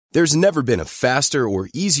There's never been a faster or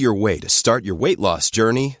easier way to start your weight loss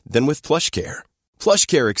journey than with PlushCare.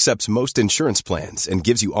 PlushCare accepts most insurance plans and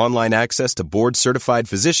gives you online access to board-certified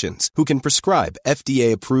physicians who can prescribe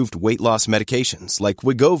FDA-approved weight loss medications like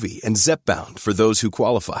Wegovy and Zepbound for those who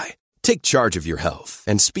qualify. Take charge of your health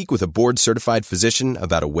and speak with a board-certified physician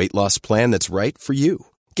about a weight loss plan that's right for you.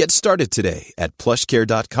 Get started today at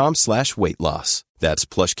plushcare.com/weight loss. That's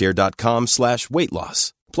plushcare.com/weight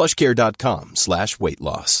loss. plushcare.com/weight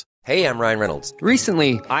loss. Hey, I'm Ryan Reynolds.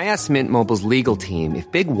 Recently, I asked Mint Mobile's legal team if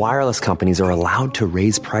big wireless companies are allowed to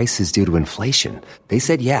raise prices due to inflation. They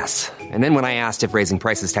said yes. And then when I asked if raising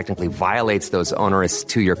prices technically violates those onerous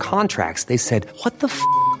two-year contracts, they said, "What the f***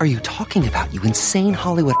 are you talking about, you insane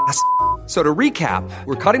Hollywood ass?" So to recap,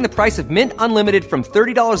 we're cutting the price of Mint Unlimited from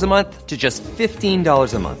 $30 a month to just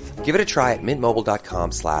 $15 a month. Give it a try at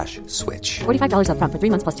mintmobile.com/switch. $45 up front for 3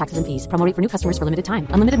 months plus taxes and fees. Promo rate for new customers for limited time.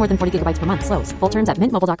 Unlimited more than 40 gigabytes per month. Slows full terms at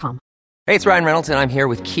mintmobile.com. Hey, it's Ryan Reynolds, and I'm here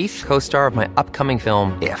with Keith, co-star of my upcoming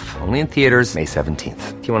film, If, only in theaters May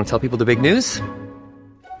 17th. Do you want to tell people the big news?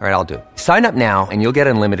 All right, I'll do it. Sign up now and you'll get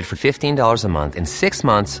unlimited for $15 a month and 6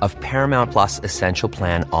 months of Paramount Plus Essential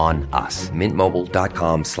Plan on us.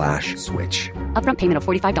 mintmobile.com/switch. Upfront payment of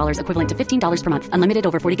 $45 equivalent to $15 per month. Unlimited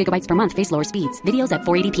over 40 gigabytes per month. Face lower speeds. Videos at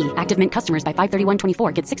 480p. Active Mint customers by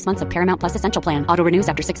 531.24 get 6 months of Paramount Plus Essential Plan. Auto renews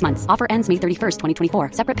after 6 months. Offer ends May 31st, 2024.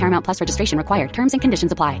 Separate Paramount Plus registration required. Terms and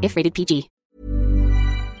conditions apply if rated PG.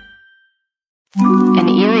 An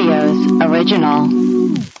Erios original.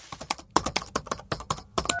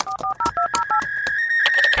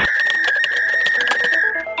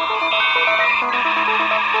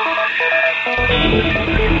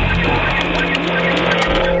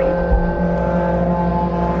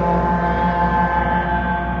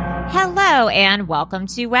 Hello and welcome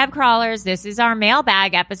to Web Crawlers. This is our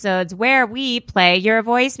mailbag episodes where we play your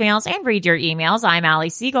voicemails and read your emails. I'm Allie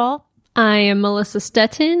Siegel. I am Melissa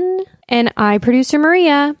Stettin. And I, producer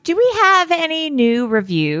Maria. Do we have any new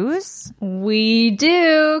reviews? We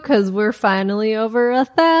do, because we're finally over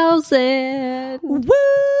 1,000.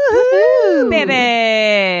 Woo,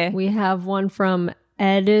 baby! We have one from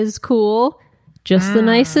Ed is Cool. Just the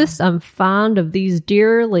nicest. I'm fond of these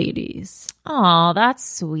dear ladies. Oh, that's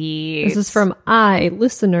sweet. This is from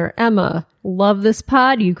listener Emma. Love this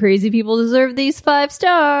pod. You crazy people deserve these 5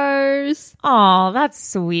 stars. Oh, that's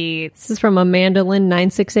sweet. This is from Amanda Lynn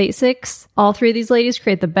 9686. All 3 of these ladies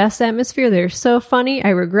create the best atmosphere. They're so funny. I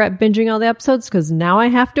regret binging all the episodes because now I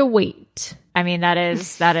have to wait. I mean, that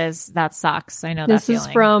sucks. I know this that feeling. This is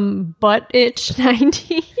from Butt Itch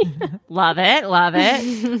 90. Love it.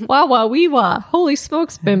 Wow, wow, wee wah. Holy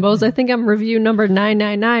smokes, bimbos. I think I'm review number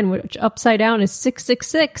 999, which upside down is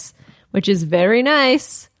 666, which is very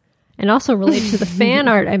nice. And also related to the fan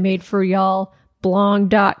art I made for y'all,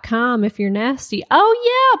 Blong.com, if you're nasty. Oh,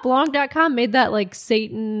 yeah, Blong.com made that like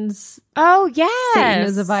Satan's... Oh, yes. Satan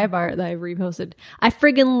is a vibe art that I reposted. I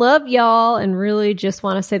friggin' love y'all and really just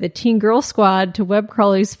want to say the Teen Girl Squad to Web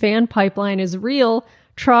Crawley's fan pipeline is real.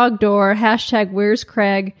 Trogdor, hashtag where's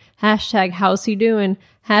Craig, hashtag how's he doing,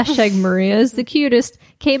 hashtag Maria is the cutest.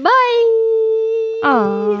 Okay, bye.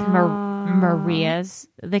 Maria's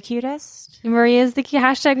the cutest. Maria's the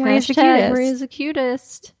hashtag Maria's the cutest. Maria's the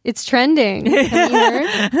cutest. It's trending. Have you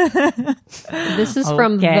heard? This is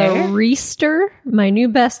from the Reester. My new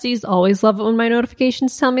besties always love it when my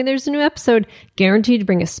notifications tell me there's a new episode. Guaranteed to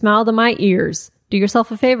bring a smile to my ears. Do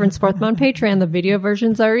yourself a favor and support them on Patreon. The video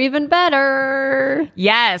versions are even better.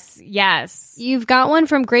 Yes. You've got one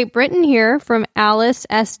from Great Britain here from Alice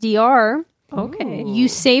SDR. Okay. You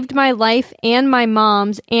saved my life and my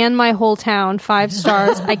mom's and my whole town. 5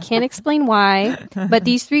 stars. I can't explain why, but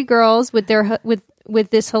these 3 girls with their with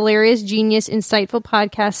this hilarious, genius, insightful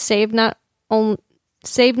podcast saved not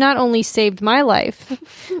only saved my life,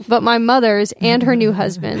 but my mother's and her new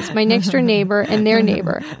husband's, my next door neighbor and their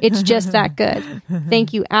neighbor. It's just that good.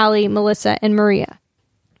 Thank you, Allie, Melissa, and Maria.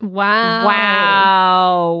 Wow.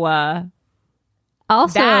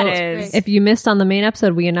 Also, if you missed on the main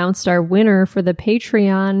episode, we announced our winner for the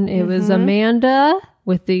Patreon. It was Amanda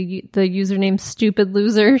with the username Stupid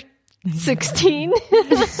Loser 16.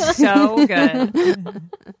 So good.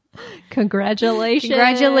 Congratulations.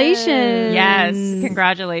 Yes,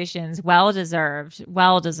 congratulations. Well deserved.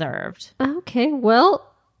 Okay, well,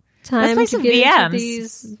 time Let's to play get some into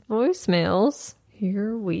these voicemails.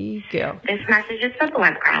 Here we go. This message is for the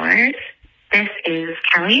web crawlers. This is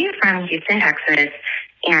Kelly from Houston, Texas,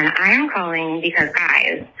 and I am calling because,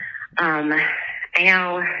 guys, I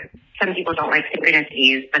know some people don't like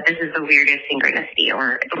synchronicities, but this is the weirdest synchronicity,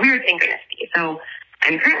 or it's a weird synchronicity. So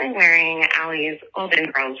I'm currently wearing Allie's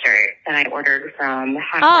Golden Girls shirt that I ordered from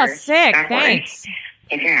Hot Oh, Horse sick. Backwards. Thanks.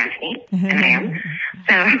 if you're asking, and I am.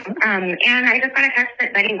 So, and I just got a text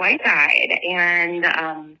that Betty White died, and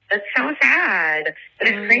it's so sad. But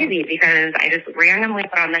it's crazy because I just randomly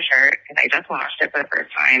put on the shirt because I just watched it for the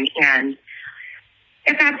first time, and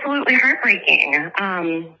it's absolutely heartbreaking.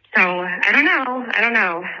 So I don't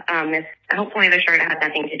know. Hopefully the shirt had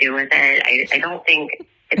nothing to do with it. I don't think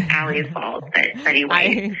it's Allie's fault that Betty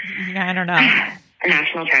White, I don't know, a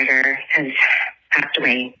national treasure, has passed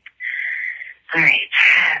away. All right.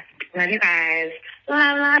 Love you guys.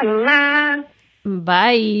 La, la, la.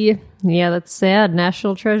 Bye. Yeah, that's sad.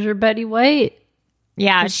 National treasure Betty White.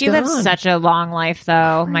 Yeah, she lived such a long life,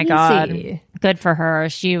 though. Crazy. My God. Good for her.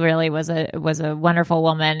 She really was a wonderful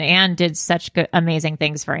woman and did such good, amazing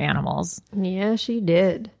things for animals. Yeah, she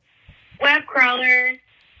did. Web crawlers.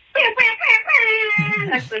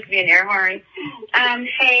 That's supposed to be an air horn.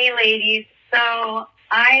 Hey, ladies. So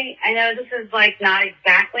I know this is like not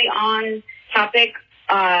exactly on topic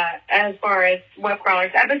as far as web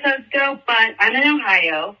crawlers episodes go, but I'm in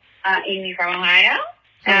Ohio. Amy from Ohio.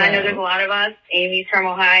 I know there's a lot of us. Amy's from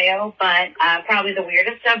Ohio, but probably the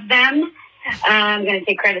weirdest of them. I'm going to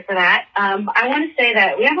take credit for that. I want to say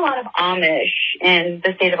that we have a lot of Amish in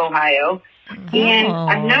the state of Ohio. And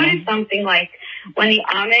I've noticed something like when the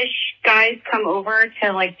Amish guys come over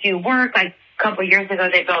to like do work, like a couple of years ago,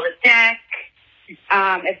 they built a deck.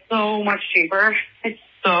 It's so much cheaper. It's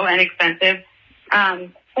so inexpensive.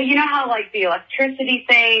 But you know how like the electricity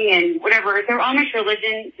thing and whatever, their Amish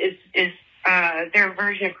religion is their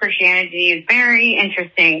version of Christianity is very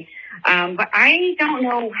interesting. But I don't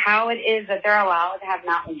know how it is that they're allowed to have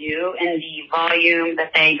Mountain Dew in the volume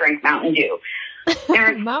that they drink Mountain Dew.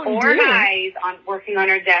 There were 4 guys working on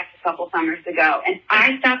our desk a couple summers ago, and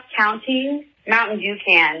I stopped counting Mountain Dew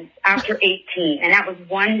cans after 18, and that was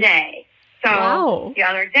one day. So The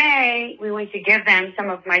other day, we went to give them some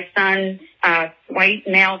of my son's white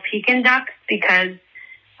male Pekin ducks because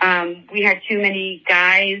we had too many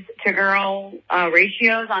guys to girl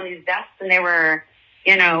ratios on these desks, and they were,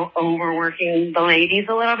 overworking the ladies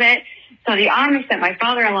a little bit. So the Amish that my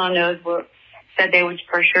father-in-law knows said they would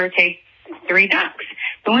for sure take 3 ducks.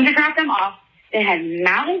 So when they dropped them off, they had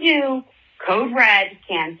Mountain Dew, Code Red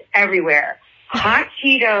cans everywhere, hot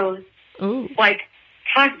Cheetos, like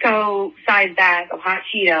Costco-sized bag of hot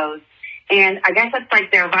Cheetos, and I guess that's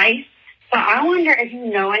like their vice. So I wonder if you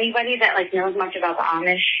know anybody that like knows much about the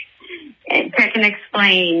Amish that can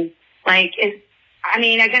explain, like,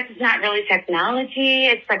 I guess it's not really technology.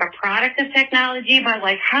 It's like a product of technology, but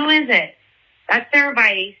like, how is it? That's their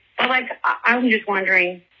vice. But like, I'm just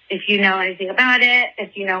wondering if you know anything about it,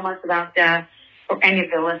 if you know much about or any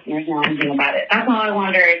of the listeners know anything about it. That's all I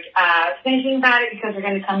wondered. I was thinking about it because they're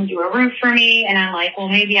going to come do a roof for me, and I'm like, well,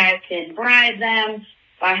 maybe I can bribe them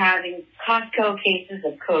by having Costco cases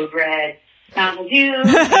of Code Red Mountain Dew,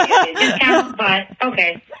 maybe a discount, but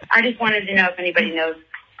okay. I just wanted to know if anybody knows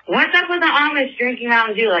what's up with the Amish drinking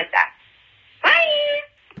Mountain Dew like that. Bye!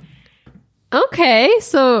 Okay,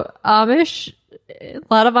 so Amish, a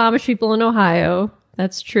lot of Amish people in Ohio,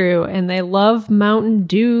 that's true, and they love Mountain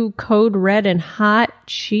Dew, Code Red, and hot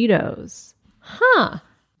Cheetos. Huh.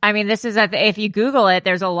 I mean, this is, if you Google it,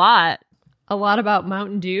 there's a lot. A lot about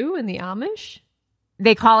Mountain Dew and the Amish?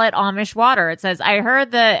 They call it Amish water. It says, I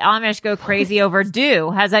heard the Amish go crazy over dew.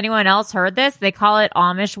 Has anyone else heard this? They call it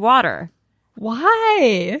Amish water.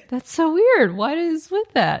 Why? That's so weird. What is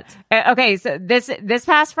with that? Okay, so this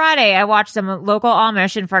past Friday, I watched some local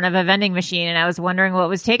Amish in front of a vending machine, and I was wondering what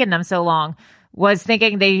was taking them so long. Was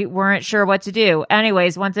thinking they weren't sure what to do.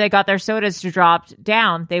 Anyways, once they got their sodas to drop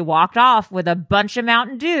down, they walked off with a bunch of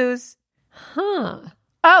Mountain Dews. Huh.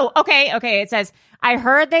 Oh, okay. It says, I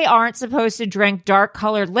heard they aren't supposed to drink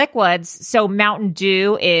dark-colored liquids, so Mountain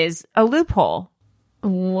Dew is a loophole.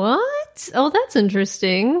 What? Oh, that's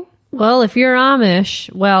interesting. Well, if you're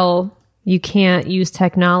Amish, you can't use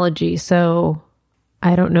technology, so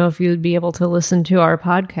I don't know if you would be able to listen to our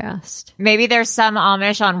podcast. Maybe there's some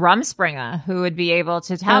Amish on Rumspringa who would be able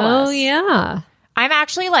to tell us. Oh, yeah. I'm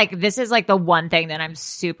actually this is the one thing that I'm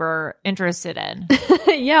super interested in.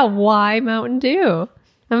 Yeah, why Mountain Dew?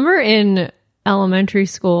 Remember in elementary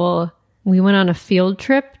school, we went on a field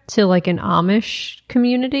trip to an Amish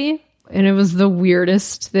community, and it was the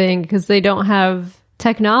weirdest thing because they don't have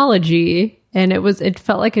technology, and it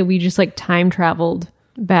felt like we just time traveled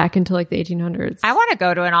back into the 1800s. I want to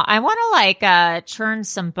go to I want to churn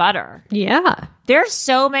some butter. Yeah. There's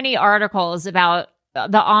so many articles about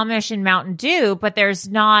the Amish and Mountain Dew, but there's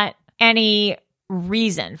not any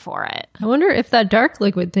reason for it. I wonder if that dark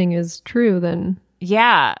liquid thing is true then.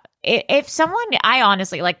 Yeah. if someone, I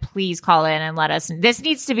honestly, like, please call in and let us, this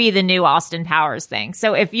needs to be the new Austin Powers thing.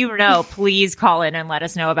 So if you know, please call in and let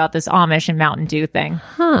us know about this Amish and Mountain Dew thing.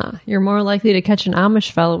 Huh. You're more likely to catch an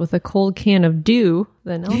Amish fellow with a cold can of dew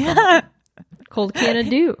than alcohol. Cold can of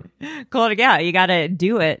dew. Cold, yeah, you gotta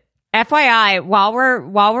do it. FYI, while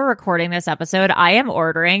we're recording this episode, I am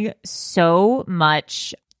ordering so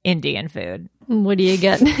much Indian food. What do you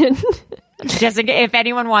get? Just if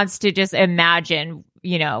anyone wants to just imagine,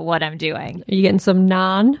 you know, what I'm doing. Are you getting some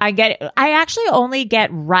naan? I actually only get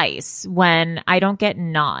rice when I don't get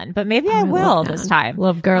naan, but maybe I will this time.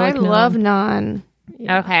 Love garlic I naan. love naan.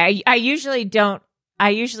 Yeah. Okay. I usually don't.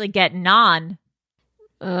 I usually get naan.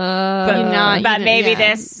 But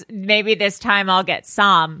maybe this time I'll get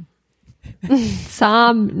sam.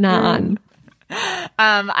 Sam naan.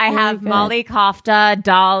 I have Mali kofta,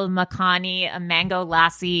 dal makhani, a mango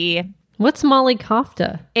lassi. What's Mali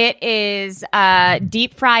kofta? It is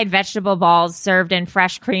deep fried vegetable balls served in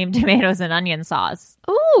fresh cream, tomatoes, and onion sauce.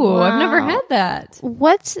 Oh, I've never had that.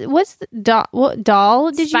 What's what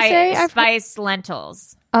dal did you say? Spiced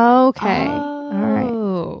lentils. Okay. All right.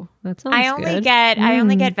 Oh, that sounds I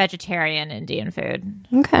only get vegetarian Indian food.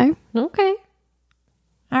 Okay. Okay.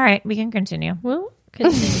 All right, we can continue. Well,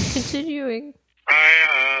 continuing.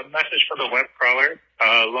 Hi, message for the web crawler.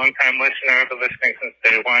 Long-time listener, been listening since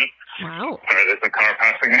day one. Wow. Sorry, there's a car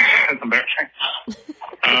passing. It's embarrassing.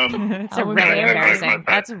 It's really embarrassing.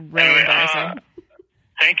 That's really embarrassing.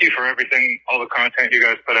 Thank you for everything, all the content you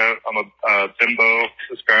guys put out. I'm a Bimbo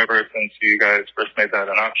subscriber since you guys first made that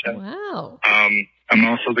an option. Wow. I'm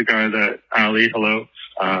also the guy that Ali, hello.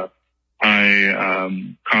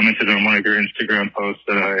 I commented on one of your Instagram posts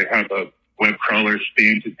that I have a web crawlers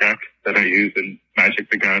themed deck that I use in Magic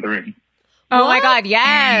the Gathering. Oh my God,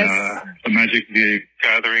 yes. And, the Magic the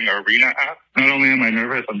Gathering Arena app. Not only am I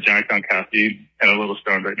nervous, I'm jacked on caffeine and a little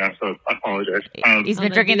stoned right now, so I apologize. He's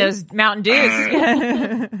been drinking those Mountain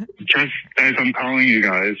Dews. Just as I'm calling you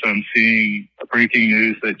guys, I'm seeing breaking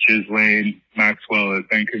news that Ghislaine Maxwell has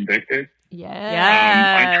been convicted. Yes.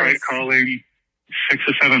 I tried calling 6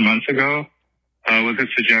 or 7 months ago with a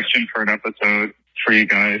suggestion for an episode for you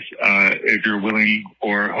guys, if you're willing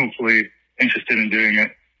or hopefully interested in doing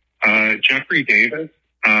it. Jeffrey Davis.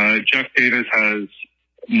 Jeff Davis has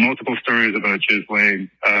multiple stories about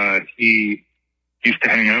Ghislaine. He used to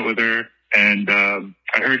hang out with her, and I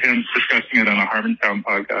heard him discussing it on a Harmontown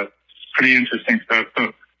podcast. Pretty interesting stuff.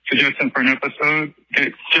 So, suggestion for an episode,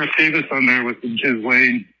 get Jeff Davis on there with the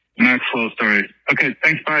Ghislaine Maxwell story. Okay,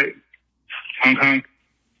 thanks, bye. Hong Kong.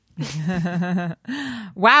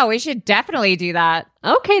 Wow, we should definitely do that.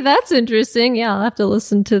 Okay, that's interesting. Yeah, I'll have to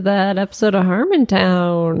listen to that episode of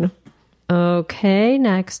Harmontown. Okay,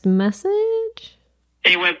 next message.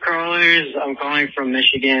 Hey, web crawlers. I'm calling from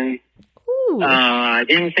Michigan. Ooh. I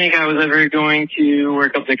didn't think I was ever going to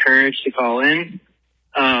work up the courage to call in.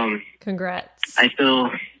 Congrats. I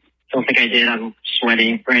still don't think I did. I'm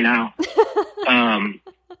sweating right now.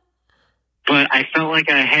 But I felt like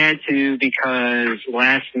I had to because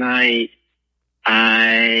last night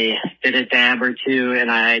I did a dab or two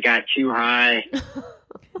and I got too high.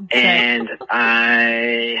 And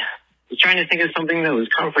I was trying to think of something that was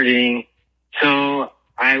comforting. So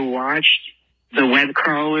I watched the Web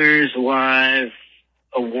Crawlers Live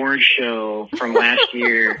award show from last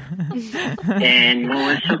year. And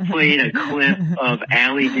Melissa played a clip of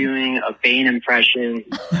Allie doing a Bane impression,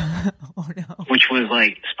 which was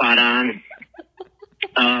like spot on.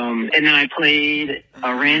 And then I played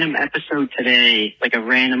a random episode today, like a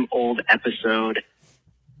random old episode.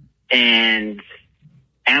 And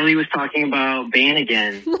Allie was talking about Bane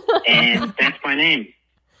again. And that's my name.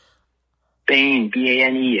 Bane,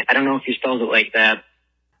 B-A-N-E. I don't know if he spells it like that.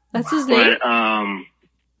 That's his name?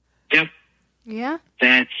 But, yep. Yeah.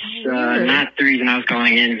 That's not the reason I was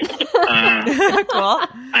calling in. Cool.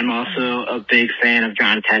 I'm also a big fan of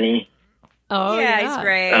John Tenney. Oh, yeah, he's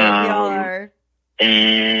great. We all are.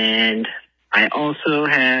 And I also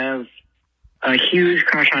have a huge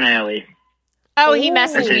crush on Allie. Oh, he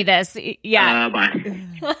messaged me this. Yeah. Bye.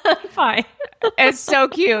 Fine. It's so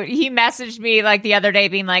cute. He messaged me like the other day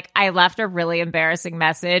being like, I left a really embarrassing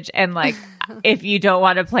message and like, if you don't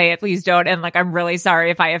want to play it, please don't. And like, I'm really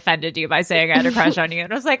sorry if I offended you by saying I had a crush on you.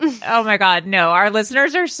 And I was like, oh my God, no. Our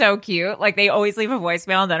listeners are so cute. Like they always leave a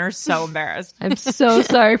voicemail and then are so embarrassed. I'm so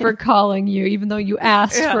sorry for calling you, even though you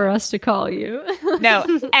asked for us to call you. No,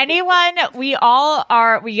 anyone, we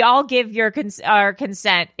all give our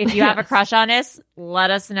consent. If you have a crush on us,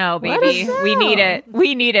 let us know, baby. We need it.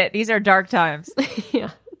 We need it. These are dark times.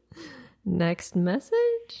 Yeah. Next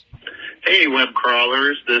message. Hey, web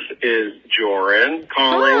crawlers. This is Joran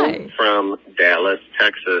calling from Dallas,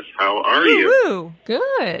 Texas. How are you? Woo-hoo.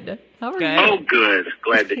 Good. How are you? Oh, good.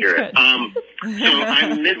 Glad to hear it. So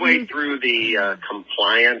I'm midway through the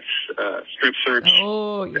compliance strip search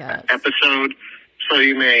episode. So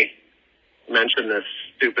you may mention this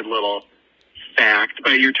stupid little fact,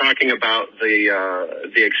 but you're talking about the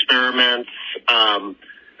experiments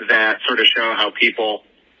that sort of show how people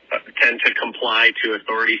tend to comply to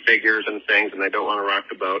authority figures and things, and they don't want to rock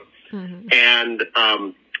the boat. Mm-hmm. And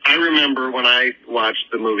I remember when I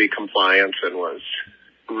watched the movie Compliance and was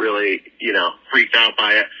really, freaked out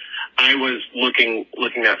by it, I was looking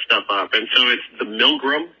that stuff up. And so it's the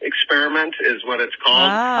Milgram experiment is what it's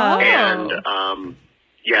called. Oh. And,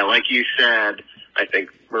 like you said, I think,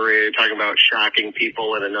 Maria, you're talking about shocking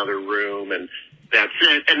people in another room, and that's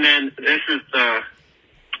it. And then this is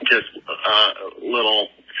just a little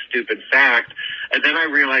stupid fact. And then I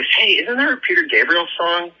realized, hey, isn't there a Peter Gabriel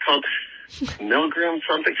song called Milgram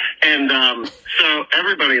something? And so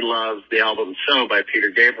everybody loves the album So by Peter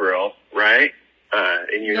Gabriel, right?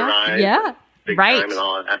 In Your Eyes, Big Time and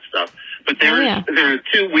all of that stuff. But there are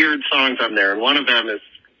two weird songs on there, and one of them is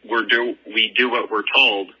We Do What We're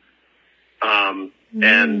Told. And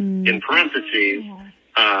in parentheses,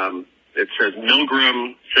 it says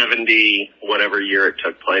Milgram 70, whatever year it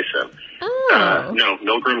took place in. No,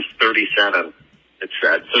 Milgram's 37, it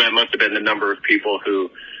said. So that must have been the number of people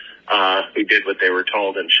who did what they were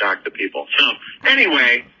told and shocked the people. So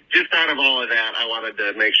anyway, just out of all of that, I wanted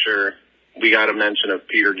to make sure we got a mention of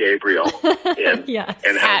Peter Gabriel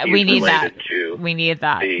and how he's related to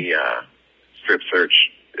the strip search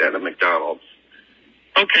at a McDonald's.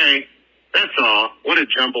 Okay, that's all. What a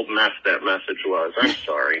jumbled mess that message was. I'm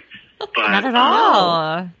sorry. But, not at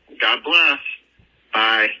all. God bless.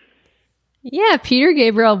 Bye. Yeah, Peter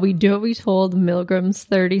Gabriel, We Do What We Told, Milgram's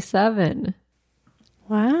 37.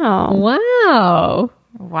 Wow.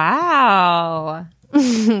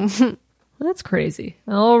 That's crazy.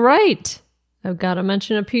 All right. I've got to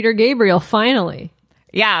mention a Peter Gabriel, finally.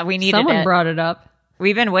 Yeah, we needed Someone brought it up.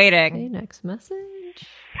 We've been waiting. Okay, next message.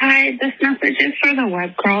 Hi, this message is for the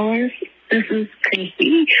web crawlers. This is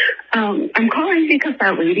Casey. I'm calling because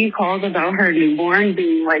that lady called about her newborn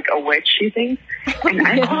being like a witch, she thinks. And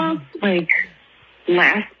I called like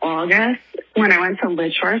last August when I went to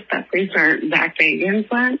Litchhurst, that place where Zach Bagans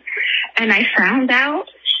went. And I found out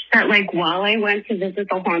that like while I went to visit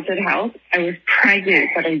the haunted house, I was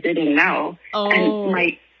pregnant, but I didn't know. And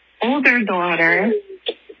my older daughter,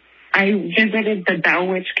 I visited the Bell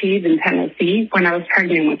Witch Cave in Tennessee when I was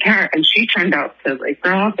pregnant with her, and she turned out to like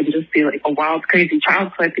grow up and just be like a wild, crazy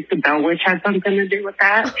child. So I think the Bell Witch had something to do with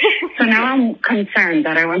that. So now I'm concerned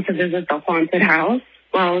that I went to visit the haunted house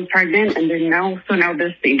while I was pregnant and didn't know. So now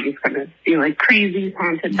this baby's going to be like crazy,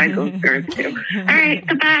 haunted by those spirits too. All right,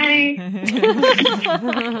 goodbye.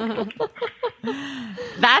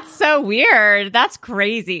 That's so weird. That's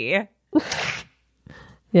crazy.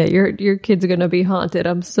 Yeah, your kid's going to be haunted.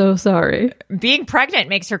 I'm so sorry. Being pregnant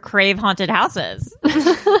makes her crave haunted houses.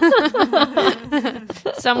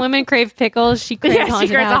 Some women crave pickles. She craves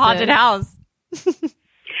haunted houses. A haunted house.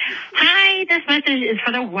 Hi, this message is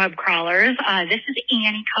for the web crawlers. This is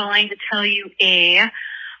Annie calling to tell you a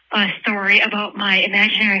story about my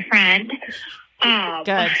imaginary friend.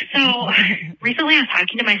 Good. So recently I was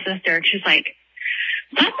talking to my sister, and she's like,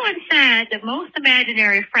 someone said that most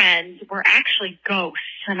imaginary friends were actually ghosts.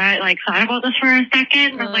 And I thought about this for a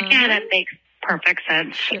second. And I was like, yeah, that makes perfect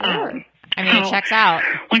sense. Sure. It checks out.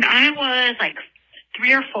 When I was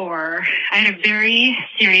 3 or 4, I had a very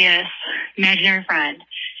serious imaginary friend.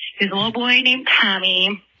 He was a little boy named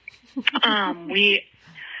Tommy. To me,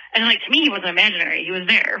 he wasn't imaginary. He was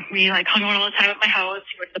there. We hung out all the time at my house.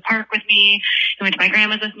 He went to the park with me. He went to my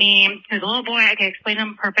grandma's with me. He was a little boy. I can explain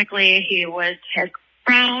him perfectly. He had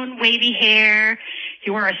brown, wavy hair.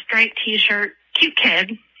 He wore a striped T-shirt. Cute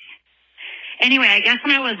kid. Anyway, I guess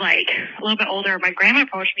when I was a little bit older, my grandma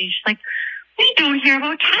approached me. She's like, we don't hear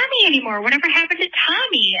about Tommy anymore. Whatever happened to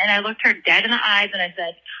Tommy? And I looked her dead in the eyes and I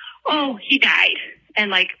said, oh, he died.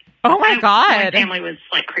 And oh my God. My family was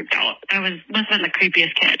creeped out. Must have been the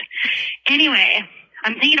creepiest kid. Anyway,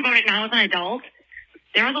 I'm thinking about it now as an adult.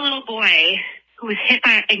 There was a little boy who was hit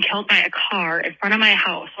by and killed by a car in front of my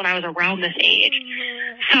house when I was around this age.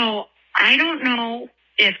 So I don't know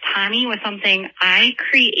if Tommy was something I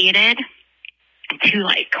created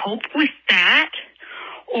to cope with that,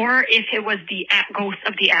 or if it was the ghost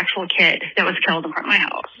of the actual kid that was killed in front of my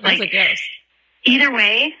house. That's a ghost. Either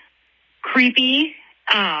way, creepy.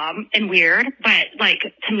 and weird, but like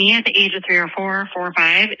to me at the age of 3 or 4 or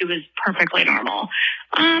 5, it was perfectly normal.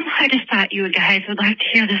 I just thought you guys would like to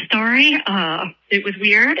hear the story. It was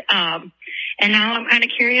weird. And now I'm kind of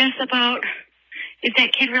curious about if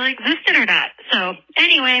that kid really existed or not. So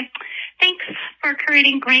anyway, thanks for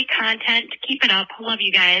creating great content. Keep it up. Love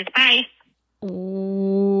you guys. Bye.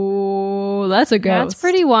 Oh, that's a ghost. That's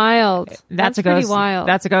pretty wild. That's a pretty ghost. wild.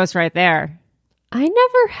 That's a ghost right there. I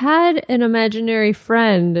never had an imaginary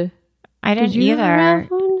friend. I didn't Did you either. ever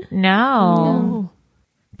have one? No.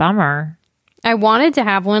 Bummer. I wanted to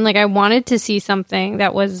have one. Like, I wanted to see something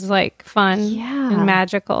that was like fun and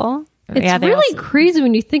magical. It's really crazy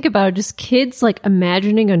when you think about it. Just kids like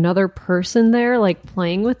imagining another person there, like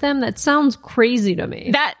playing with them. That sounds crazy to me.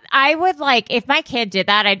 That I would like if my kid did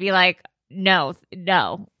that. I'd be like, no,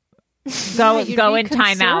 go in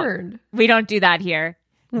timeout. We don't do that here.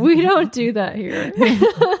 We don't do that here.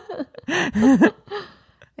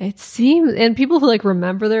 It seems, and people who like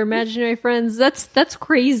remember their imaginary friends. That's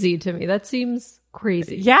crazy to me. That seems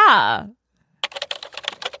crazy. Yeah.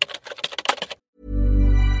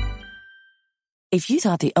 If you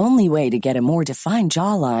thought the only way to get a more defined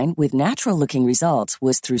jawline with natural-looking results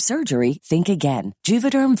was through surgery, think again.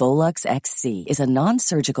 Juvederm Volux XC is a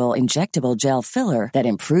non-surgical injectable gel filler that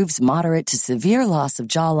improves moderate to severe loss of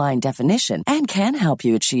jawline definition and can help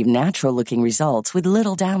you achieve natural-looking results with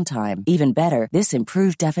little downtime. Even better, this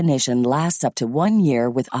improved definition lasts up to 1 year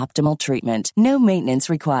with optimal treatment. No maintenance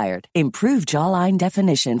required. Improve jawline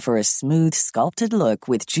definition for a smooth, sculpted look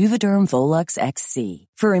with Juvederm Volux XC.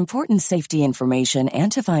 For important safety information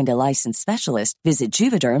and to find a licensed specialist, visit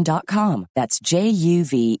Juvederm.com. That's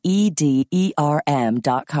JUVEDERM.com.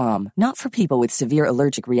 Not for people with severe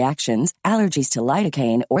allergic reactions, allergies to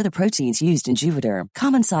lidocaine, or the proteins used in Juvederm.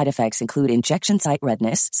 Common side effects include injection site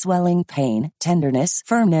redness, swelling, pain, tenderness,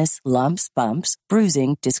 firmness, lumps, bumps,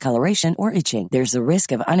 bruising, discoloration, or itching. There's a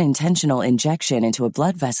risk of unintentional injection into a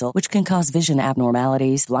blood vessel, which can cause vision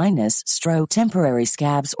abnormalities, blindness, stroke, temporary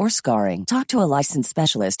scabs, or scarring. Talk to a licensed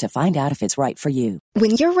specialist to find out if it's right for you. When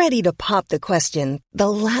you're ready to pop the question, the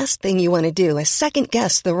last thing you want to do is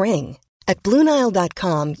second-guess the ring. At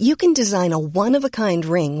BlueNile.com, you can design a one-of-a-kind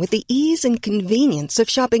ring with the ease and convenience of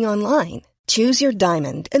shopping online. Choose your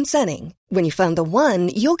diamond and setting. When you find the one,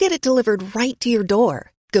 you'll get it delivered right to your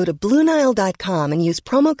door. Go to BlueNile.com and use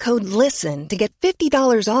promo code LISTEN to get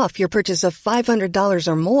 $50 off your purchase of $500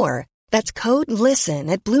 or more. That's code LISTEN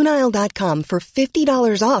at BlueNile.com for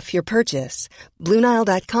 $50 off your purchase.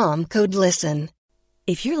 BlueNile.com, code LISTEN.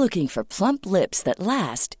 If you're looking for plump lips that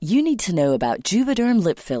last, you need to know about Juvederm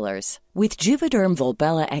lip fillers. With Juvederm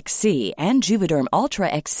Volbella XC and Juvederm Ultra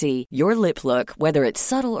XC, your lip look, whether it's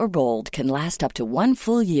subtle or bold, can last up to 1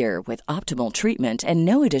 full year with optimal treatment and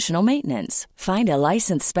no additional maintenance. Find a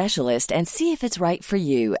licensed specialist and see if it's right for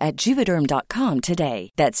you at Juvederm.com today.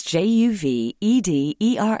 That's JUVEDERM.com.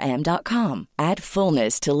 Add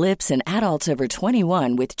fullness to lips in adults over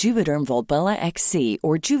 21 with Juvederm Volbella XC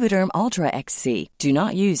or Juvederm Ultra XC. Do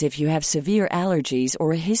not use if you have severe allergies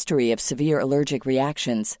or a history of severe allergic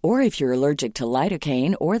reactions, or if you're allergic to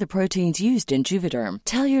lidocaine or the proteins used in Juvederm.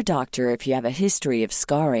 Tell your doctor if you have a history of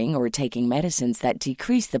scarring or taking medicines that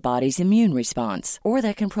decrease the body's immune response or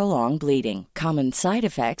that can prolong bleeding. Common side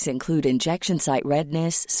effects include injection site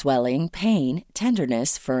redness, swelling, pain,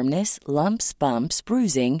 tenderness, firmness, lumps, bumps,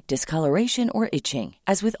 bruising, discoloration, or itching.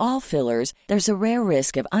 As with all fillers, there's a rare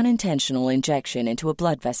risk of unintentional injection into a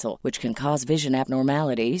blood vessel, which can cause vision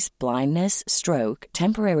abnormalities, blindness, stroke,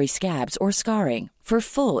 temporary scabs, or scarring. For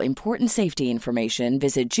full, important safety information,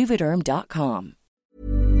 visit Juvederm.com.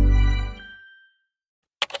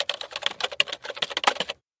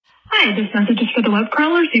 Hi, this message is for the web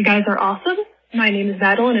crawlers. You guys are awesome. My name is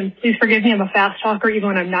Madeline, and please forgive me. I'm a fast talker, even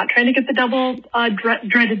when I'm not trying to get the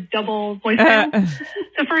dreaded double voicemail.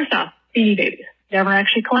 So first off, Beanie Babies. Never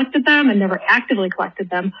actually collected them and never actively collected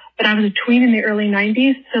them, but I was a tween in the early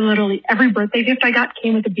 90s, so literally every birthday gift I got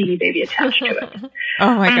came with a Beanie Baby attached to it.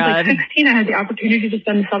 Oh my God. When I was like 16, I had the opportunity to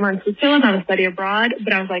spend the summer in Switzerland on a study abroad,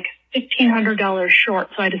 but I was like $1,500 short,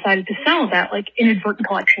 so I decided to sell that like inadvertent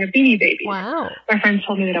collection of Beanie Babies. Wow. My friends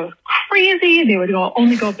told me that I was crazy. They would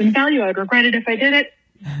only go up in value. I would regret it if I did it.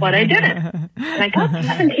 But I didn't. And I got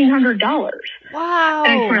 $1,700. Wow.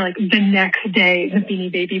 And I swear, like, the next day, the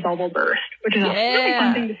Beanie Baby bubble burst, which is a really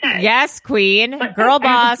fun thing to say. Yes, queen. But Girl I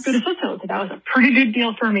had boss. to go to Switzerland, so that was a pretty good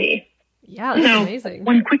deal for me. Yeah, that's amazing.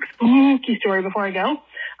 One quick spooky story before I go.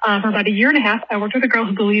 For about a year and a half, I worked with a girl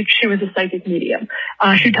who believed she was a psychic medium.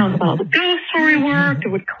 She'd tell us about all the ghosts where we worked. It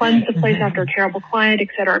would cleanse the place after a terrible client, et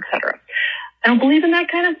cetera, et cetera. I don't believe in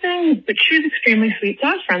that kind of thing, but she was extremely sweet, so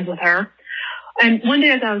I was friends with her. And one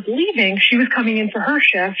day as I was leaving, she was coming in for her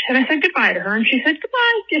shift, and I said goodbye to her, and she said,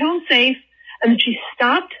 goodbye, get home safe. And then she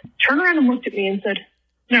stopped, turned around and looked at me and said,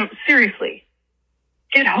 no, seriously,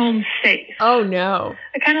 get home safe. Oh, no.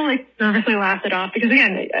 I kind of like nervously laughed it off because,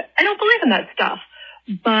 again, I don't believe in that stuff.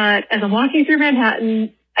 But as I'm walking through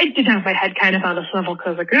Manhattan, I did have my head kind of on a swivel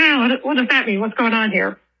because, like, what does that mean? What's going on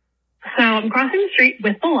here? So I'm crossing the street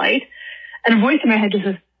with the light, and a voice in my head just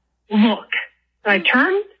says, look. And I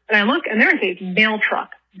turn, and I look, and there's a mail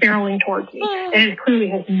truck barreling towards me. And it clearly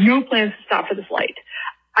has no plans to stop for this light.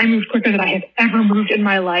 I moved quicker than I have ever moved in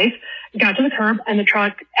my life, got to the curb, and the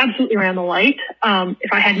truck absolutely ran the light.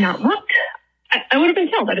 If I had not looked, I would have been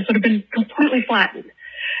killed. I just would have been completely flattened.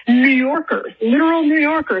 New Yorkers, literal New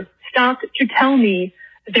Yorkers, stopped to tell me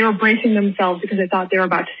that they were bracing themselves because they thought they were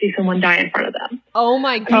about to see someone die in front of them. Oh,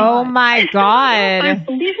 my God. Oh, my God. I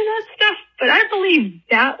believe in that stuff, but I believe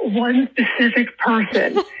that one specific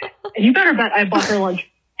person. And you better bet I bought her lunch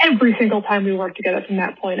every single time we worked together from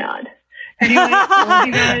that point on. Anyway, I love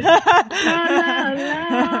you guys.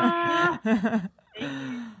 La, la, la.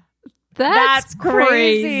 That's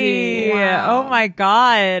crazy. Oh, my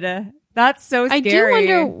God. That's so scary. I do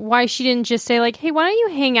wonder why she didn't just say, like, hey, why don't you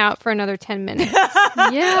hang out for another 10 minutes?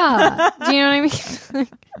 Yeah. Do you know what I mean?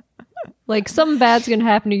 Like, something bad's going to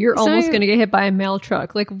happen to you. You're almost going to get hit by a mail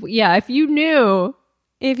truck. Like, yeah, if you knew.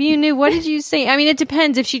 What did you say? I mean, it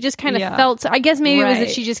depends if she just kind of felt. I guess maybe it was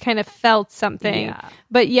that she just kind of felt something. Yeah.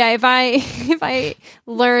 But yeah, if I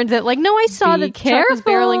learned that, like, no, I saw the truck was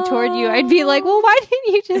barreling toward you, I'd be like, well, why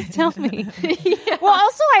didn't you just tell me? Yeah. Well,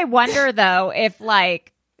 also, I wonder though if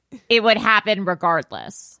like it would happen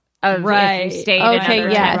regardless of if you stayed another 10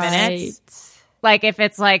 minutes. Like if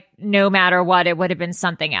it's like no matter what, it would have been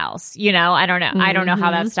something else. You know, I don't know. I don't know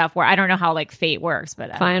how that stuff works. I don't know how like fate works.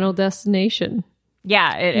 But Final destination.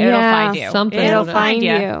 Yeah, it'll find you. Something. It'll find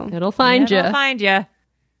you. It'll find you. It'll find you.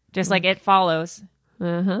 Just like it follows.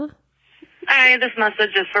 Uh-huh. Hi, this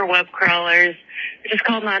message is for web crawlers. I just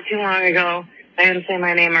called not too long ago. I didn't say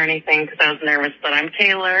my name or anything because I was nervous, but I'm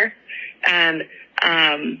Taylor. And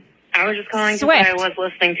I was just calling because I was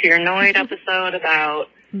listening to your Noid episode about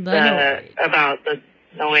the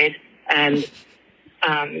Noid. And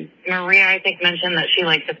Maria, I think, mentioned that she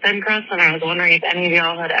liked the thin crust, and I was wondering if any of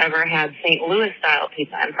y'all had ever had St. Louis style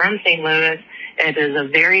pizza. I'm from St. Louis. It is a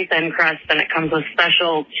very thin crust, and it comes with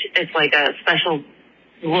it's like a special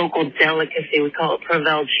local delicacy. We call it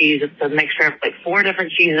Provel cheese. It's a mixture of like 4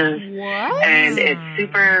 different cheeses. What? And it's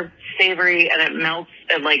super savory, and it melts,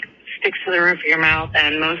 it like sticks to the roof of your mouth,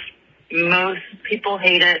 and most people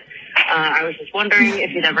hate it. I was just wondering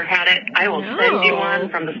if you'd ever had it. I will send you one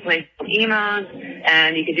from this place called Emos,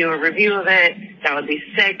 and you can do a review of it. That would be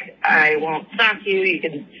sick. I won't stalk you. You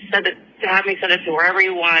can have me send it to wherever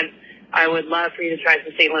you want. I would love for you to try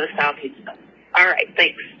some St. Louis style pizza. All right,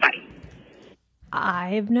 thanks. Bye.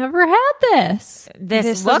 I've never had this.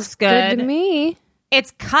 This looks good to me.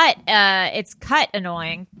 It's cut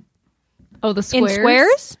annoying. Oh, the squares? In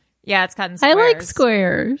squares? Yeah, it's cut in squares. I like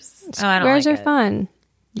squares. Squares are fun.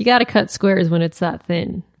 You got to cut squares when it's that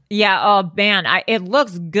thin. Yeah. Oh man, it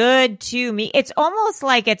looks good to me. It's almost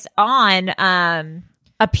like it's on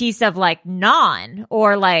a piece of like naan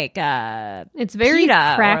or like it's very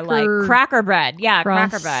pita cracker, or like cracker bread. Yeah, crust.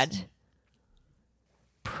 cracker bread.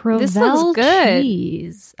 Provel this looks good.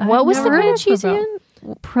 Cheese. What was the kind of cheese again?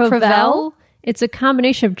 Provel. It's a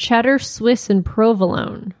combination of cheddar, Swiss, and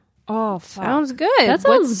provolone. Oh, sounds good. That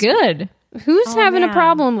sounds good. Who's having a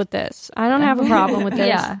problem with this? I don't have a problem with this.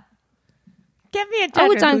 Yeah. Get me a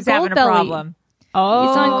judge it's on who's having a problem. Oh,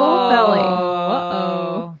 it's on Goldbelly.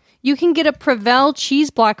 Uh-oh. You can get a Provel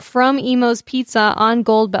cheese block from Emo's Pizza on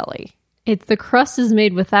Goldbelly. The crust is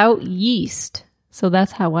made without yeast, so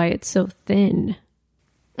that's why it's so thin.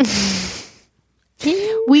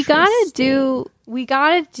 We gotta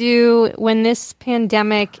do when this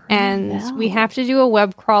pandemic ends. We have to do a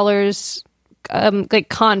web crawlers like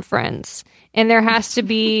conference, and there has to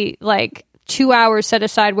be like 2 hours set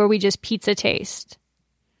aside where we just pizza taste,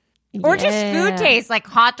 or just food taste, like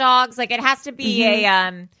hot dogs. Like it has to be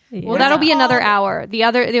a Well, that'll be another hour.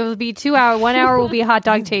 There will be 2 hour. 1 hour will be hot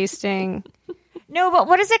dog tasting. No, but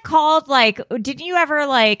what is it called? Like, didn't you ever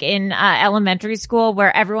like in elementary school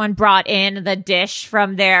where everyone brought in the dish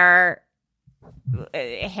from their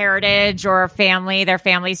heritage or their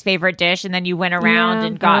family's favorite dish, and then you went around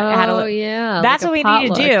and had a that's like what we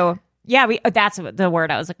potluck. need to do. Yeah, that's the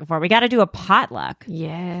word I was looking for. We got to do a potluck.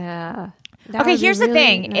 Yeah. Okay, here's the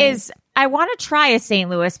thing: is I want to try a St.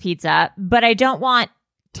 Louis pizza, but I don't want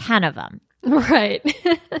 10 of them. Right.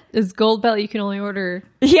 Is Gold Bell, you can only order.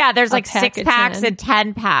 Yeah, there's like pack 6 of packs 10. and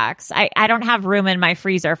 10 packs. I don't have room in my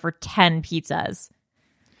freezer for 10 pizzas.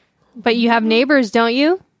 But you have neighbors, don't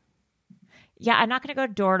you? Yeah, I'm not going to go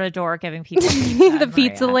door to door giving people The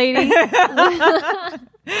pizza lady.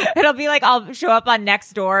 It'll be like I'll show up on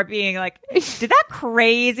Nextdoor being like, did that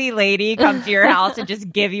crazy lady come to your house and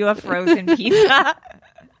just give you a frozen pizza?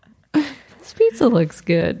 This pizza looks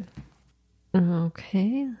good.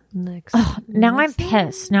 Okay, next. Now I'm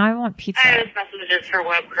pissed. Now I want pizza. Hi, this message is for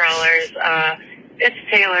web crawlers. It's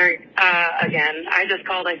Taylor again. I just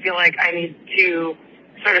called. I feel like I need to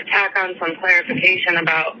sort of tack on some clarification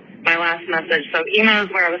about my last message. So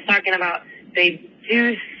emails where I was talking about, they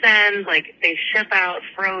do send, like, they ship out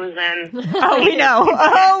frozen. Oh, we know.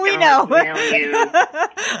 Oh, we know. Mail you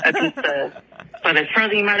a pizza. But it's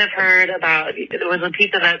frozen. You might have heard about, it was a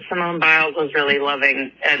pizza that Simone Biles was really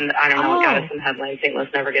loving, and I don't know, it got us some headlines. St. Louis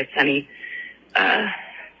never gets any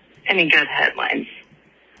good headlines.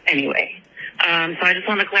 Anyway. So I just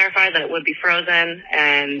want to clarify that it would be frozen,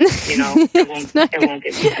 and, you know, it won't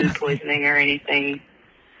give you food poisoning or anything.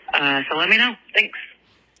 So let me know. Thanks.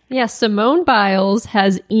 Yeah, Simone Biles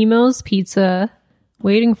has Emo's Pizza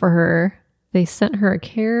waiting for her. They sent her a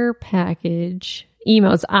care package.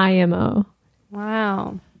 Emo's IMO.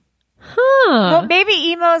 Wow. Huh. Well, maybe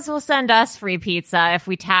Emos will send us free pizza if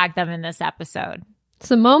we tag them in this episode.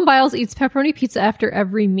 Simone Biles eats pepperoni pizza after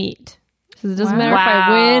every meet. So it doesn't matter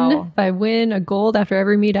if I win a gold after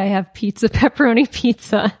every meet, I have pepperoni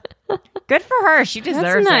pizza. Good for her. She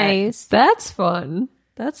deserves nice. it. That's fun.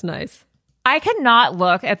 That's nice. I could not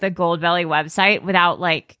look at the Goldbelly website without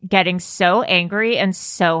like getting so angry and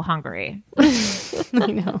so hungry. I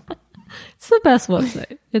know. It's the best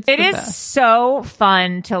website. It is so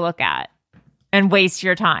fun to look at and waste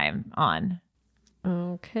your time on.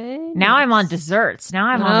 Okay. Now I'm on desserts. Now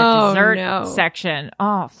I'm on the dessert section.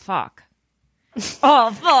 Oh, fuck.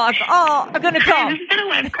 Oh, fuck. Oh, I'm going to Hi, come. this is the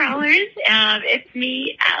web crawlers. It's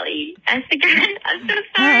me, Allie, S again. I'm so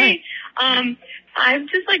sorry. I'm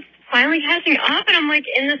just like finally catching up, and I'm like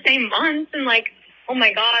in the same month, and like, oh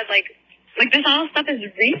my God, like this all stuff is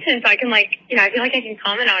recent, so I can like, you know, I feel like I can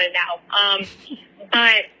comment on it now.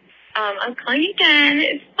 But I'm calling again.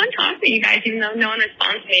 It's fun talking to you guys, even though no one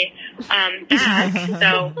responds to me back. So,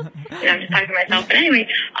 you know, I'm just talking to myself. But anyway,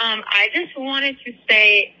 I just wanted to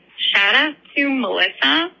say shout out to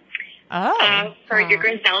Melissa for your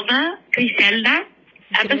Griselda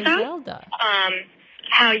episode.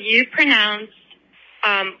 How you pronounce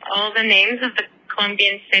all the names of the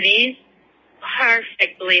Colombian cities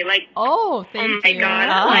perfectly. Like, oh my God.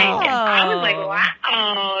 Like, I was like,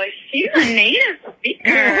 wow, she's a native speaker.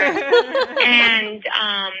 And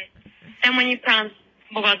then when you pronounce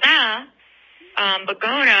Bogota, I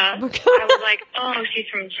was like, oh, she's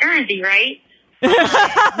from Jersey, right?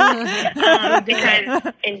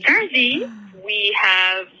 Because in Jersey, we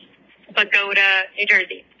have Bogota, New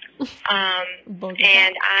Jersey.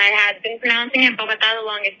 And I had been pronouncing it Bogota the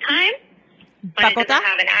longest time, but it doesn't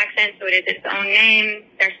have an accent, so it is its own name.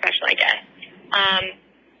 They're special, I guess.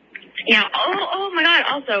 Yeah. Oh my God.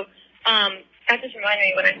 Also, that just reminded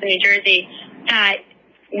me when I was in New Jersey that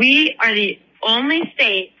we are the only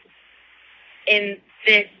state in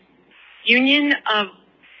this Union of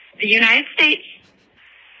the United States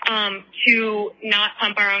to not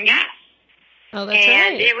pump our own gas. Oh, that's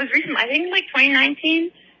and right. it was recent. I think like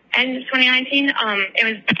 2019. End of 2019, it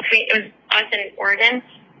was us in Oregon,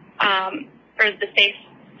 for states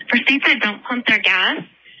that don't pump their gas,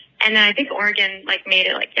 and then I think Oregon like made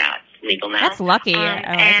it like, yeah, it's legal now. That's lucky.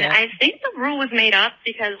 I think the rule was made up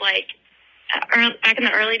because like back in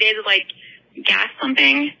the early days of like gas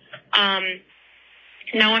pumping,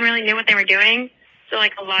 no one really knew what they were doing. So,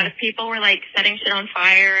 like, a lot of people were, like, setting shit on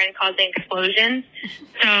fire and causing explosions.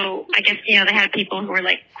 So, I guess, you know, they had people who were,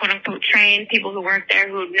 like, quote-unquote trained, people who worked there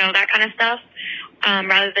who know that kind of stuff,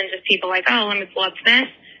 rather than just people like, oh, let me pull up this.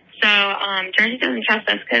 So, Jersey doesn't trust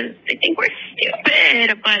us because they think we're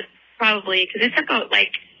stupid, but probably, because it took about,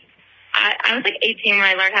 like, I was, like, 18 when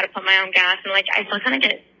I learned how to pump my own gas, and, like, I still kind of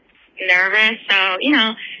get nervous. So, you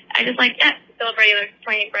know, I just, like, yeah, fill up regular,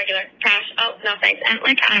 20 regular trash. Oh, no, thanks. And,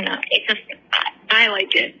 like, I don't know. It's just, I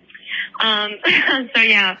like it. So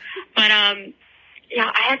yeah, but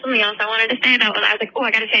yeah, I had something else I wanted to say that I was like, oh,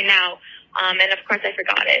 I got to say now. And of course I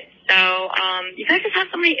forgot it. So you guys just have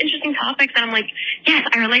so many interesting topics, and I'm like, yes,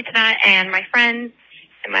 I relate to that. And my friends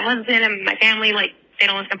and my husband and my family, like, they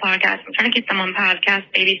don't listen to podcasts. I'm trying to get them on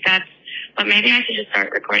podcasts, baby steps. But maybe I should just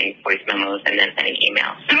start recording voice memos and then sending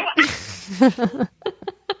emails.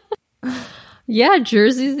 Yeah,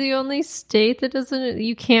 Jersey's the only state that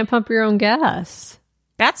you can't pump your own gas.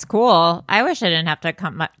 That's cool. I wish I didn't have to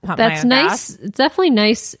pump That's my own nice. gas. It's definitely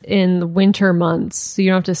nice in the winter months, so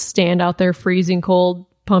you don't have to stand out there freezing cold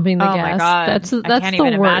pumping the gas. My God. That's I can't the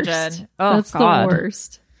even worst. imagine. Oh, that's God. the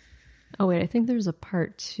worst. Oh wait, I think there's a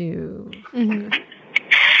part 2. Mm-hmm.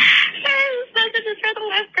 Messages for the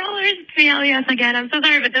Web Crawlers. It's me, Elias, again. I'm so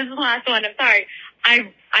sorry, but this is the last one. I'm sorry.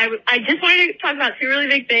 I just wanted to talk about 2 really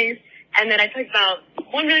big things, and then I talked about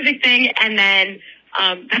 1 really big thing, and then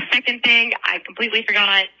the second thing I completely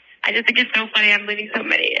forgot. I just think it's so funny. I'm leaving so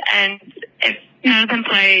many, and if none of them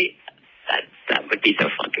play, that would be so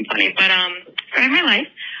fucking funny. But story of my life.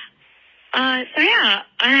 So yeah,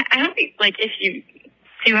 I hope if you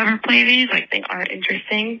do ever play these, they are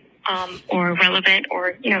interesting. Or relevant,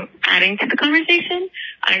 or adding to the conversation.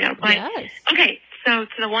 I don't know, but yes. Okay. So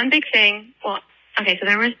to the one big thing. Well, okay. So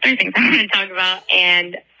there was 3 things I wanted to talk about,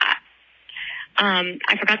 and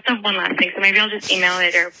I forgot the one last thing. So maybe I'll just email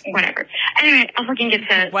it or whatever. Anyway, I'll fucking get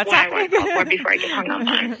to what I want to call for before I get hung up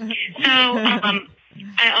on. So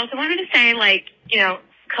I also wanted to say,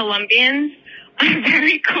 Colombians are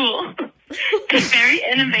very cool, very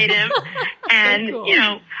innovative, and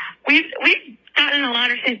cool. We've gotten a lot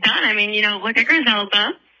of shit done. I mean, look at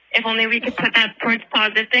Griselda. If only we could put that towards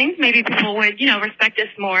positive things, maybe people would, respect us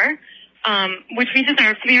more, which we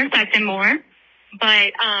deserve to be respected more.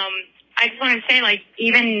 But I just want to say,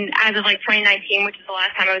 even as of 2019, which is the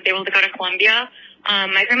last time I was able to go to Colombia,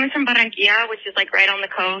 my family's from Barranquilla, which is right on the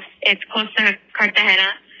coast. It's close to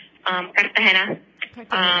Cartagena. Cartagena.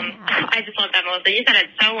 I just love that, Melissa. You said it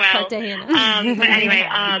so well. Cartagena. But anyway,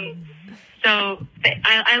 so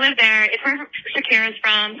I live there. It's where Shakira's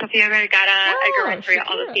from, Sofia Vergara, Edgar Renteria,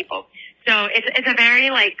 all those people. So it's a very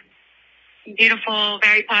beautiful,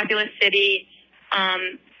 very populous city,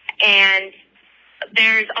 and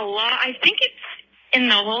there's a lot. I think it's in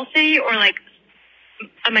the whole city, or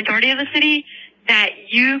a majority of the city, that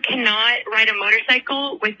you cannot ride a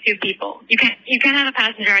motorcycle with 2 people. You can't have a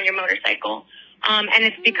passenger on your motorcycle, and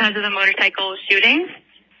it's because of the motorcycle shootings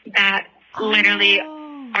that literally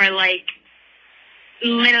are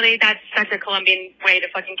literally, that's such a Colombian way to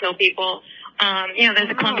fucking kill people. There's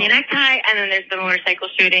a Colombian necktie, and then there's the motorcycle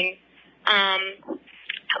shooting.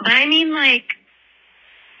 But I mean,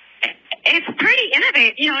 it's pretty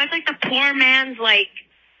innovative. It's the poor man's,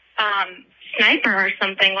 sniper or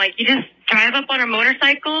something. You just drive up on a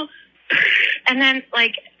motorcycle, and then, but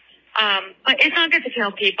it's not good to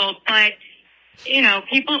kill people. But,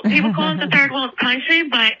 people call us a third world country,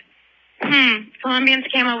 but Colombians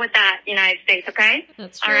came up with that, United States, okay?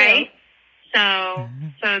 That's true. All right? So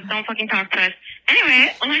don't fucking talk to us.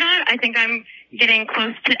 Anyway, oh my God, I think I'm getting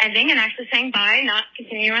close to ending and actually saying bye, not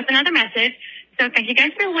continuing with another message. So thank you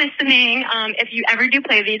guys for listening. If you ever do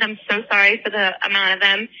play these, I'm so sorry for the amount of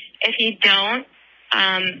them. If you don't,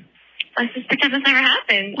 let's just pretend this never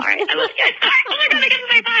happened. All right, I love you guys. Bye. Oh my God, I got to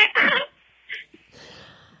say bye.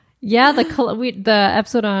 Yeah, the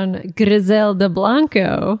episode on Griselda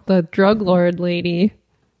Blanco, the drug lord lady,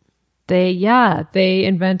 they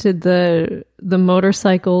invented the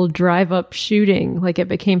motorcycle drive up shooting. It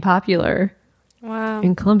became popular. Wow.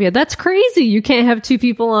 In Colombia. That's crazy. You can't have 2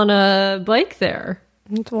 people on a bike there.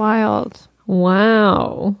 It's wild.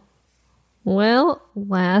 Wow. Well,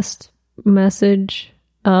 last message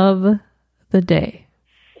of the day.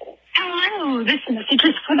 Hello, this message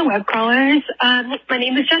is for the Web Crawlers. My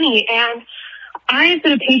name is Jenny, and I've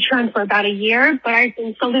been a patron for about a year, but I've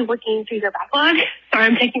been slowly working through their backlog. Sorry,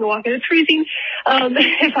 I'm taking a walk and it's freezing.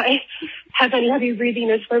 If I have any heavy breathing,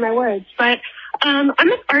 it's for my words. But I'm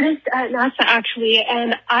an artist at NASA, actually,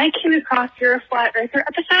 and I came across your Flat Earther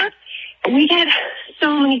episode. We get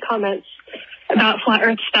so many comments about Flat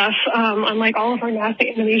Earth stuff on all of our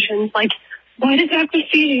NASA animations, why does it have to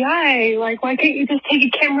CGI? Why can't you just take a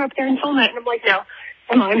camera up there and film it? And I'm no,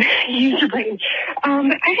 come on, use your brain.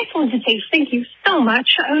 I just wanted to say thank you so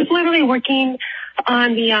much. I was literally working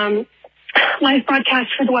on the live broadcast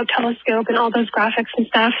for the Webb Telescope and all those graphics and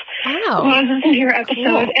stuff. Wow. When I was listening to your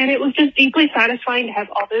episode, and it was just deeply satisfying to have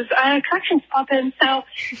all those corrections pop in. So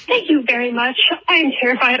thank you very much. I am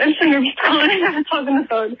terrified. I'm so nervous calling. I have to talk on the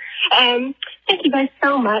phone. Thank you guys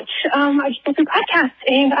so much. I just love your podcast,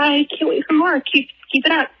 and I can't wait for more. Keep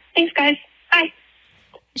it up. Thanks, guys. Bye.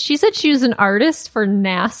 She said she was an artist for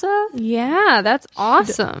NASA? Yeah, that's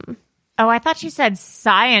awesome. Oh, I thought she said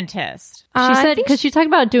scientist. She said, because she talked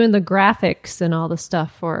about doing the graphics and all the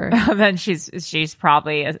stuff for her. Then she's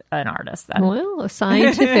probably an artist then. Well, a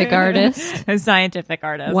scientific artist. A scientific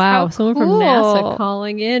artist. Wow, How someone cool. from NASA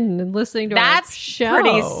calling in and listening to our show. That's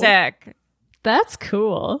pretty sick. That's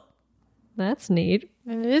cool. That's neat.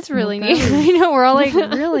 It is really neat. I know, we're all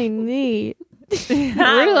really neat.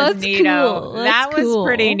 That was neato. Cool. That was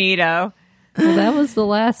pretty neato. Well, that was the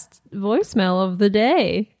last voicemail of the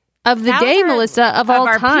day. Melissa, of all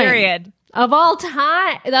time. Period. Of all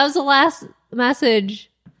time. That was the last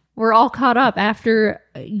message. We're all caught up after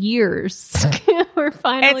years. We're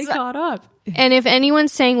finally caught up. And if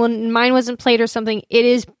anyone's saying, well, mine wasn't played or something, it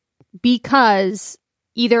is because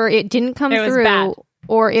either it didn't come through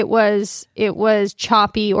or it was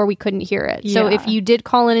choppy or we couldn't hear it. Yeah. So if you did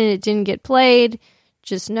call in and it didn't get played,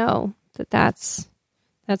 just know that's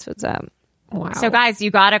what's up. Wow. So guys,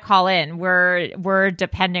 you got to call in. We're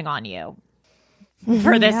depending on you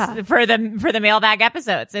for this for the mailbag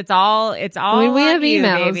episodes. It's all. I mean, we have you,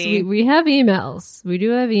 emails. Baby. We have emails. We do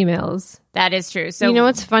have emails. That is true. So you know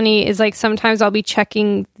what's funny is like sometimes I'll be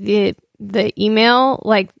checking the email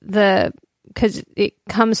because it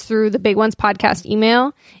comes through the Big Ones podcast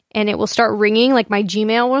email and it will start ringing. Like my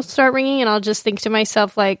Gmail will start ringing, and I'll just think to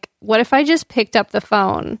myself like, what if I just picked up the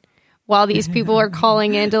phone while these people are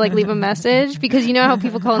calling in to like leave a message? Because you know how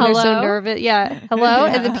people call in, they're so nervous. Yeah. Hello.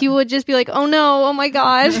 Yeah. And then people would just be like, oh no, oh my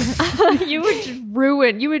God. You would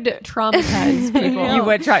traumatize people. You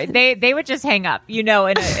would try. They would just hang up, in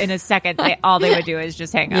a second. All they would do is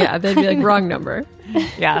just hang up. Yeah. They'd be like, wrong number.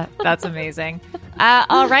 Yeah. That's amazing.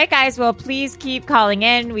 All right, guys. Well, please keep calling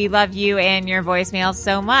in. We love you and your voicemails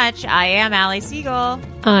so much. I am Allie Siegel.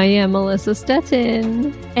 I am Melissa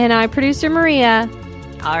Stettin. And I'm producer Maria.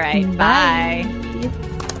 All right. Bye.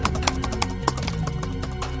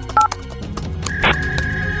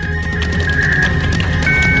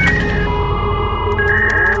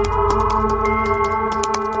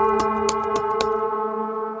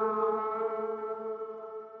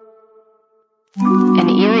 An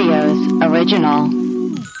Erios original.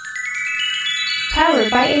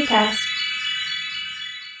 Powered by Acast.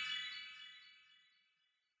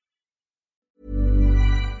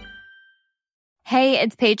 Hey,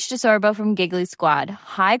 it's Paige DeSorbo from Giggly Squad.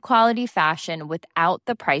 High quality fashion without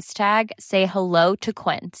the price tag. Say hello to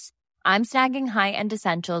Quince. I'm snagging high-end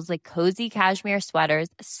essentials like cozy cashmere sweaters,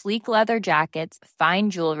 sleek leather jackets, fine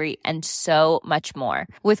jewelry, and so much more.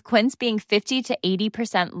 With Quince being 50 to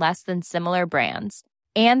 80% less than similar brands.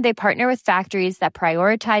 And they partner with factories that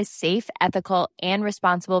prioritize safe, ethical, and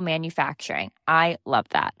responsible manufacturing. I love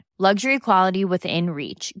that. Luxury quality within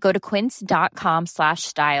reach. Go to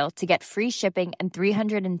quince.com/style to get free shipping and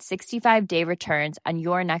 365-day returns on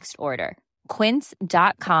your next order.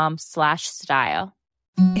 Quince.com/style.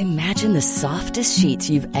 Imagine the softest sheets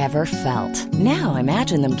you've ever felt. Now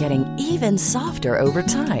imagine them getting even softer over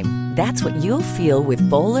time. That's what you'll feel with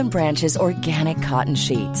Boll & Branch's organic cotton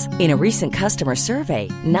sheets. In a recent customer survey,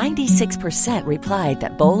 96% replied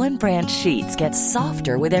that Boll & Branch sheets get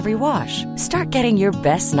softer with every wash. Start getting your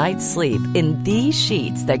best night's sleep in these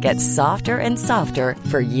sheets that get softer and softer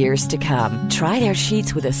for years to come. Try their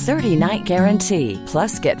sheets with a 30-night guarantee.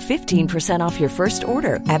 Plus, get 15% off your first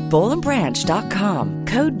order at bollandbranch.com.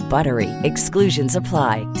 Code BUTTERY. Exclusions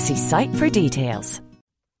apply. See site for details.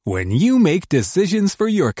 When you make decisions for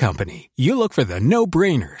your company, you look for the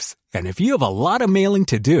no-brainers. And if you have a lot of mailing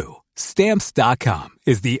to do, Stamps.com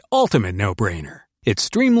is the ultimate no-brainer. It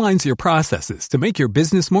streamlines your processes to make your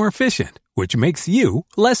business more efficient, which makes you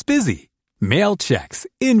less busy. Mail checks,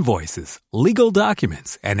 invoices, legal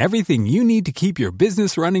documents, and everything you need to keep your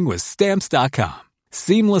business running with Stamps.com.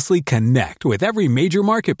 Seamlessly connect with every major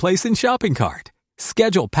marketplace and shopping cart.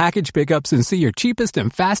 Schedule package pickups and see your cheapest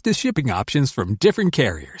and fastest shipping options from different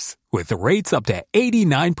carriers. With rates up to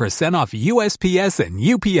 89% off USPS and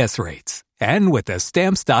UPS rates. And with the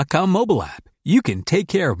Stamps.com mobile app, you can take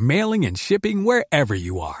care of mailing and shipping wherever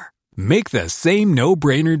you are. Make the same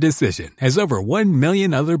no-brainer decision as over 1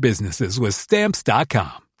 million other businesses with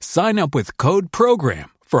Stamps.com. Sign up with code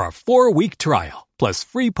PROGRAM for a 4-week trial, plus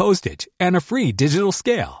free postage and a free digital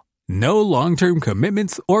scale. No long-term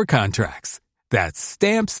commitments or contracts. That's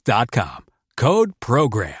Stamps.com. Code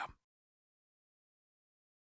PROGRAM.